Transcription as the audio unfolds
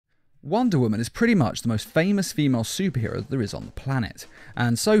Wonder Woman is pretty much the most famous female superhero that there is on the planet,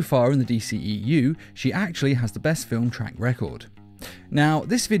 and so far in the DCEU, she actually has the best film track record. Now,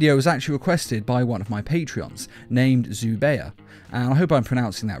 this video was actually requested by one of my Patreons, named Zubeya, and I hope I'm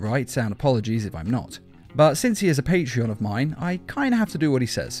pronouncing that right, and apologies if I'm not. But since he is a Patreon of mine, I kinda have to do what he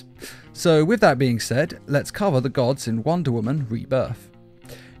says. So with that being said, let's cover the gods in Wonder Woman Rebirth.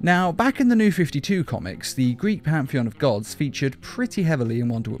 Now, back in the New 52 comics, the Greek pantheon of gods featured pretty heavily in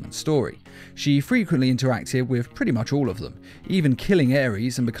Wonder Woman's story. She frequently interacted with pretty much all of them, even killing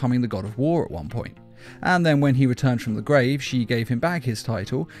Ares and becoming the god of war at one point. And then when he returned from the grave, she gave him back his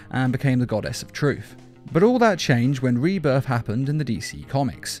title and became the goddess of truth. But all that changed when Rebirth happened in the DC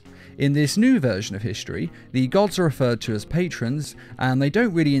comics. In this new version of history, the gods are referred to as patrons, and they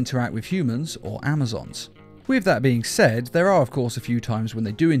don't really interact with humans or Amazons. With that being said, there are of course a few times when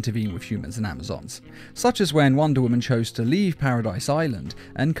they do intervene with humans and Amazons, such as when Wonder Woman chose to leave Paradise Island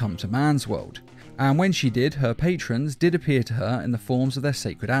and come to man's world. And when she did, her patrons did appear to her in the forms of their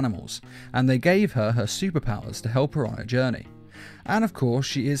sacred animals, and they gave her her superpowers to help her on her journey. And of course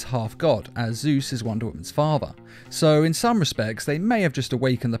she is half god, as Zeus is Wonder Woman's father, so in some respects they may have just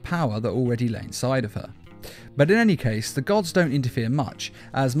awakened the power that already lay inside of her. But in any case, the gods don't interfere much,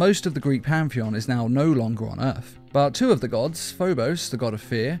 as most of the Greek pantheon is now no longer on Earth. But two of the gods, Phobos, the god of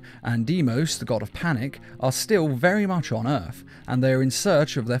fear, and Deimos, the god of panic, are still very much on Earth, and they are in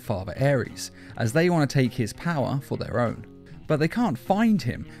search of their father Ares, as they want to take his power for their own. But they can't find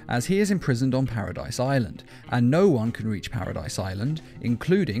him, as he is imprisoned on Paradise Island, and no one can reach Paradise Island,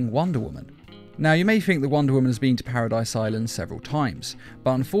 including Wonder Woman. Now, you may think that Wonder Woman has been to Paradise Island several times,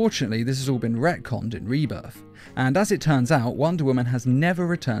 but unfortunately this has all been retconned in Rebirth. And as it turns out, Wonder Woman has never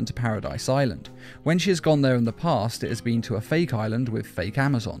returned to Paradise Island. When she has gone there in the past, it has been to a fake island with fake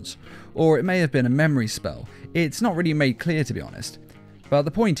Amazons. Or it may have been a memory spell. It's not really made clear, to be honest. But the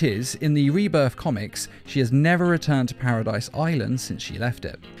point is, in the Rebirth comics, she has never returned to Paradise Island since she left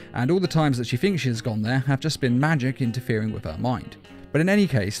it. And all the times that she thinks she has gone there have just been magic interfering with her mind. But in any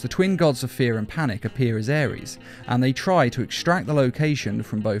case, the twin gods of fear and panic appear as Ares, and they try to extract the location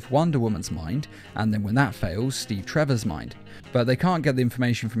from both Wonder Woman's mind, and then when that fails, Steve Trevor's mind. But they can't get the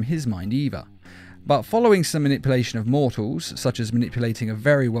information from his mind either. But following some manipulation of mortals, such as manipulating a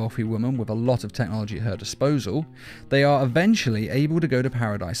very wealthy woman with a lot of technology at her disposal, they are eventually able to go to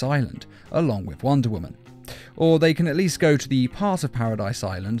Paradise Island, along with Wonder Woman. Or they can at least go to the part of Paradise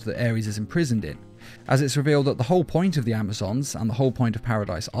Island that Ares is imprisoned in, as it's revealed that the whole point of the Amazons and the whole point of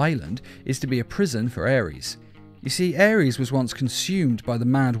Paradise Island is to be a prison for Ares. You see, Ares was once consumed by the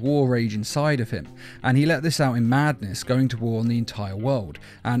mad war rage inside of him, and he let this out in madness, going to war on the entire world,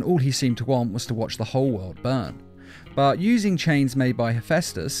 and all he seemed to want was to watch the whole world burn. But using chains made by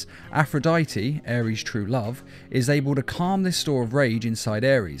Hephaestus, Aphrodite, Ares' true love, is able to calm this store of rage inside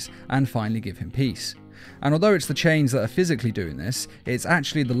Ares, and finally give him peace. And although it's the chains that are physically doing this, it's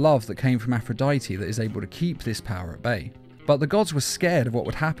actually the love that came from Aphrodite that is able to keep this power at bay. But the gods were scared of what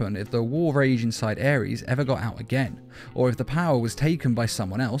would happen if the war rage inside Ares ever got out again, or if the power was taken by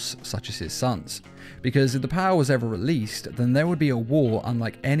someone else, such as his sons. Because if the power was ever released, then there would be a war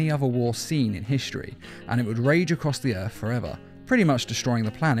unlike any other war seen in history, and it would rage across the earth forever, pretty much destroying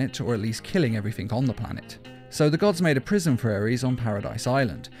the planet, or at least killing everything on the planet. So the gods made a prison for Ares on Paradise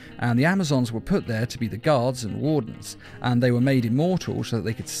Island, and the Amazons were put there to be the guards and wardens, and they were made immortal so that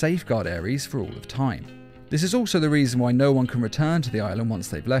they could safeguard Ares for all of time. This is also the reason why no one can return to the island once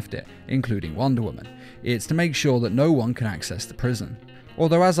they've left it, including Wonder Woman. It's to make sure that no one can access the prison.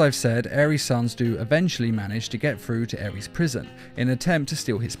 Although, as I've said, Ares' sons do eventually manage to get through to Ares' prison in an attempt to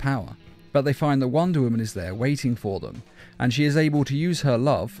steal his power. But they find that Wonder Woman is there waiting for them, and she is able to use her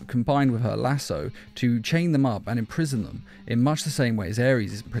love, combined with her lasso, to chain them up and imprison them, in much the same way as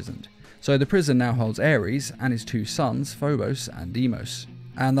Ares is imprisoned. So the prison now holds Ares and his two sons, Phobos and Deimos,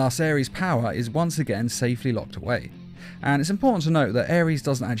 and thus Ares' power is once again safely locked away. And it's important to note that Ares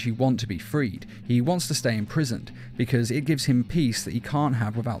doesn't actually want to be freed, he wants to stay imprisoned, because it gives him peace that he can't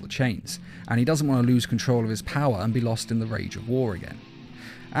have without the chains, and he doesn't want to lose control of his power and be lost in the rage of war again.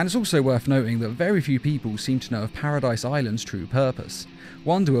 And it's also worth noting that very few people seem to know of Paradise Island's true purpose.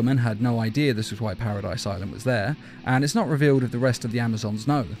 Wonder Woman had no idea this was why Paradise Island was there, and it's not revealed if the rest of the Amazons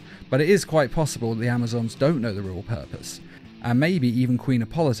know, but it is quite possible that the Amazons don't know the real purpose, and maybe even Queen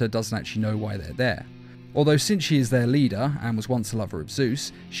Hippolyta doesn't actually know why they're there. Although since she is their leader, and was once a lover of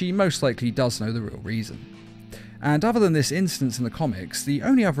Zeus, she most likely does know the real reason. And other than this instance in the comics, the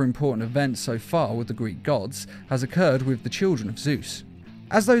only other important event so far with the Greek gods has occurred with the children of Zeus.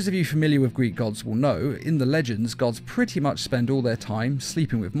 As those of you familiar with Greek gods will know, in the legends, gods pretty much spend all their time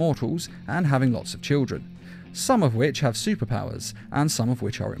sleeping with mortals and having lots of children. some of which have superpowers and some of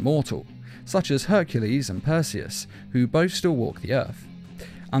which are immortal, such as Hercules and Perseus, who both still walk the earth,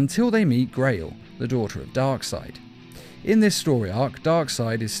 until they meet Grail, the daughter of Darkseid. In this story arc,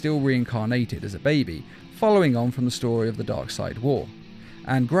 Darkseid is still reincarnated as a baby, following on from the story of the Darkseid War,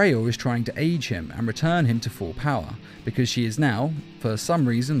 and Grail is trying to age him and return him to full power, because she is now, for some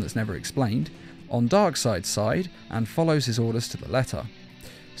reason that's never explained, on Darkseid's side and follows his orders to the letter.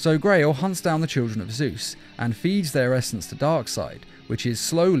 So Grail hunts down the children of Zeus and feeds their essence to Darkseid, which is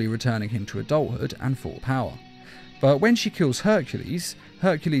slowly returning him to adulthood and full power. But when she kills Hercules,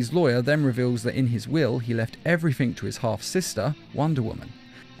 Hercules' lawyer then reveals that in his will he left everything to his half-sister, Wonder Woman.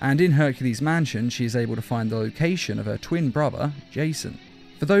 And in Hercules' mansion she is able to find the location of her twin brother, Jason.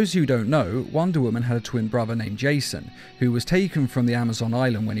 For those who don't know, Wonder Woman had a twin brother named Jason, who was taken from the Amazon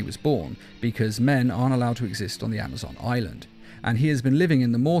island when he was born, because men aren't allowed to exist on the Amazon island, and he has been living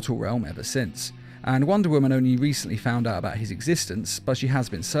in the mortal realm ever since. And Wonder Woman only recently found out about his existence, but she has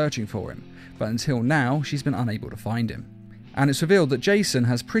been searching for him, but until now she's been unable to find him. And it's revealed that Jason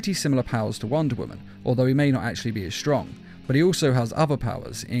has pretty similar powers to Wonder Woman, although he may not actually be as strong, but he also has other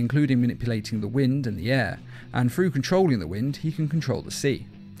powers, including manipulating the wind and the air, and through controlling the wind he can control the sea.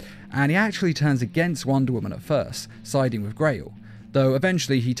 And he actually turns against Wonder Woman at first, siding with Grail, though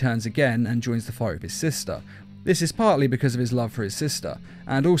eventually he turns again and joins the fight with his sister. This is partly because of his love for his sister,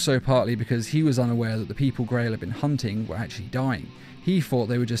 and also partly because he was unaware that the people Grail had been hunting were actually dying. He thought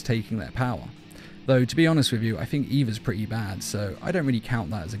they were just taking their power. Though, to be honest with you, I think either's pretty bad, so I don't really count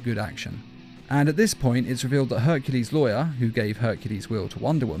that as a good action. And at this point, it's revealed that Hercules' lawyer, who gave Hercules' will to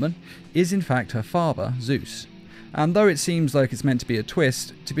Wonder Woman, is in fact her father, Zeus. And though it seems like it's meant to be a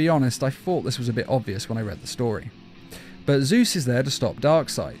twist, to be honest, I thought this was a bit obvious when I read the story. But Zeus is there to stop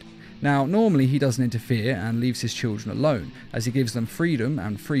Darkseid. Now, normally he doesn't interfere and leaves his children alone, as he gives them freedom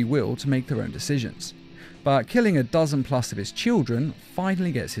and free will to make their own decisions. But killing a dozen plus of his children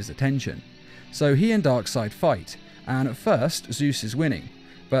finally gets his attention. So he and Darkseid fight, and at first Zeus is winning,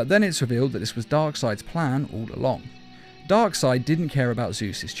 but then it's revealed that this was Darkseid's plan all along. Darkseid didn't care about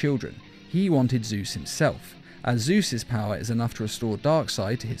Zeus's children, he wanted Zeus himself, as Zeus's power is enough to restore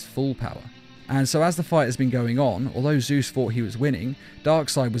Darkseid to his full power. And so as the fight has been going on, although Zeus thought he was winning,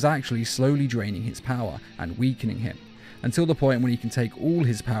 Darkseid was actually slowly draining his power and weakening him, until the point when he can take all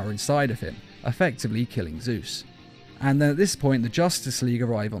his power inside of him, effectively killing Zeus. And then at this point the Justice League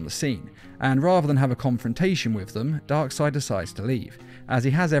arrive on the scene, and rather than have a confrontation with them, Darkseid decides to leave, as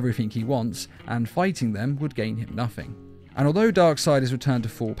he has everything he wants, and fighting them would gain him nothing. And although Darkseid is returned to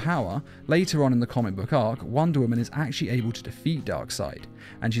full power, later on in the comic book arc, Wonder Woman is actually able to defeat Darkseid,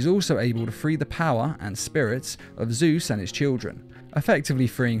 and she's also able to free the power and spirits of Zeus and his children, effectively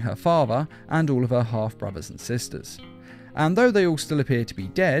freeing her father and all of her half-brothers and sisters. And though they all still appear to be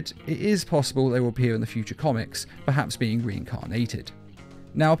dead, it is possible they will appear in the future comics, perhaps being reincarnated.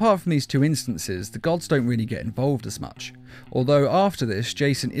 Now, apart from these two instances, the gods don't really get involved as much, although after this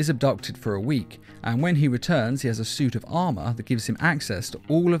Jason is abducted for a week, and when he returns he has a suit of armour that gives him access to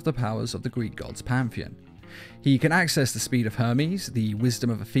all of the powers of the Greek gods' pantheon. He can access the speed of Hermes, the wisdom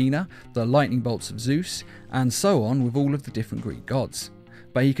of Athena, the lightning bolts of Zeus, and so on with all of the different Greek gods,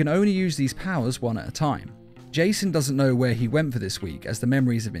 but he can only use these powers one at a time. Jason doesn't know where he went for this week as the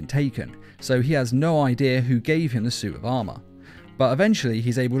memories have been taken, so he has no idea who gave him the suit of armour. But eventually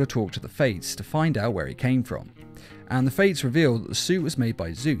he's able to talk to the Fates to find out where he came from. And the Fates reveal that the suit was made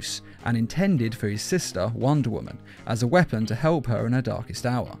by Zeus and intended for his sister Wonder Woman as a weapon to help her in her darkest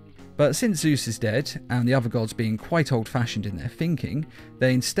hour. But since Zeus is dead, and the other gods being quite old-fashioned in their thinking,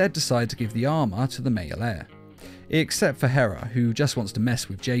 they instead decide to give the armour to the male heir. Except for Hera, who just wants to mess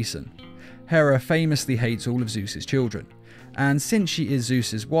with Jason. Hera famously hates all of Zeus's children, and since she is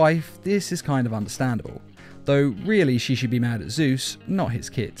Zeus's wife, this is kind of understandable, though really she should be mad at Zeus, not his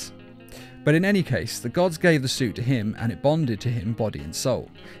kids. But in any case, the gods gave the suit to him and it bonded to him body and soul,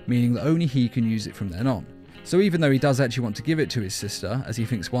 meaning that only he can use it from then on. So even though he does actually want to give it to his sister, as he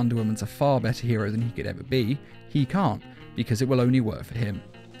thinks Wonder Woman's a far better hero than he could ever be, he can't, because it will only work for him.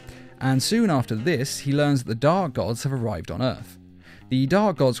 And soon after this, he learns that the Dark Gods have arrived on Earth. The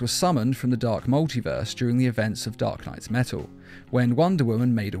Dark Gods were summoned from the Dark Multiverse during the events of Dark Knight's Metal, when Wonder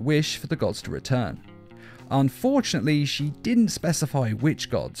Woman made a wish for the gods to return. Unfortunately, she didn't specify which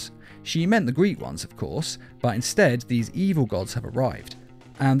gods. She meant the Greek ones, of course, but instead these evil gods have arrived,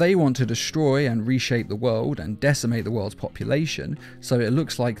 and they want to destroy and reshape the world and decimate the world's population so it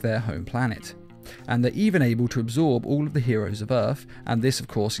looks like their home planet. And they're even able to absorb all of the heroes of Earth, and this of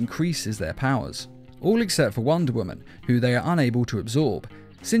course increases their powers. All except for Wonder Woman, who they are unable to absorb.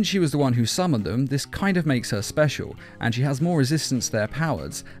 Since she was the one who summoned them, this kind of makes her special, and she has more resistance to their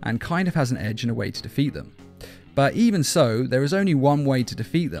powers, and kind of has an edge in a way to defeat them. But even so, there is only one way to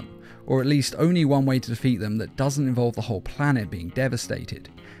defeat them, or at least only one way to defeat them that doesn't involve the whole planet being devastated.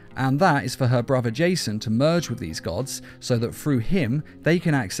 And that is for her brother Jason to merge with these gods so that through him they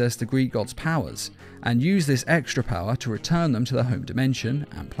can access the Greek gods' powers, and use this extra power to return them to their home dimension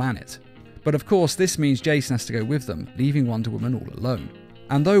and planet. But of course this means Jason has to go with them, leaving Wonder Woman all alone.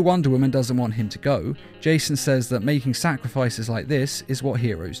 And though Wonder Woman doesn't want him to go, Jason says that making sacrifices like this is what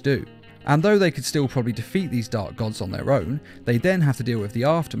heroes do. And though they could still probably defeat these dark gods on their own, they then have to deal with the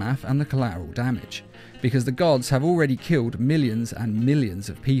aftermath and the collateral damage, because the gods have already killed millions and millions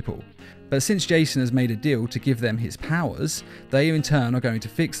of people. But since Jason has made a deal to give them his powers, they in turn are going to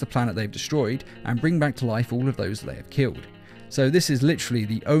fix the planet they've destroyed and bring back to life all of those that they have killed. So this is literally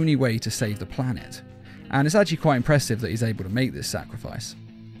the only way to save the planet. And it's actually quite impressive that he's able to make this sacrifice.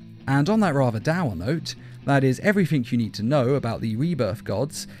 And on that rather dour note, that is everything you need to know about the Rebirth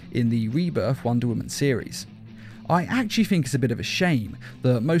gods in the Rebirth Wonder Woman series. I actually think it's a bit of a shame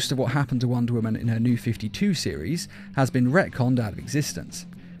that most of what happened to Wonder Woman in her New 52 series has been retconned out of existence,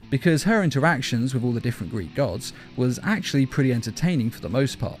 because her interactions with all the different Greek gods was actually pretty entertaining for the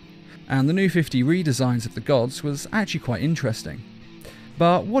most part, and the New 50 redesigns of the gods was actually quite interesting.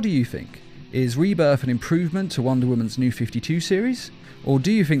 But what do you think? Is Rebirth an improvement to Wonder Woman's New 52 series? Or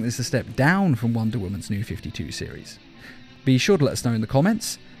do you think this is a step down from Wonder Woman's New 52 series? Be sure to let us know in the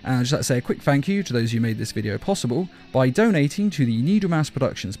comments, and I'd just like to say a quick thank you to those who made this video possible by donating to the Needlemouse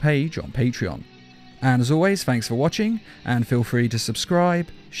Productions page on Patreon. And as always, thanks for watching, and feel free to subscribe,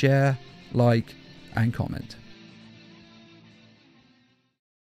 share, like, and comment.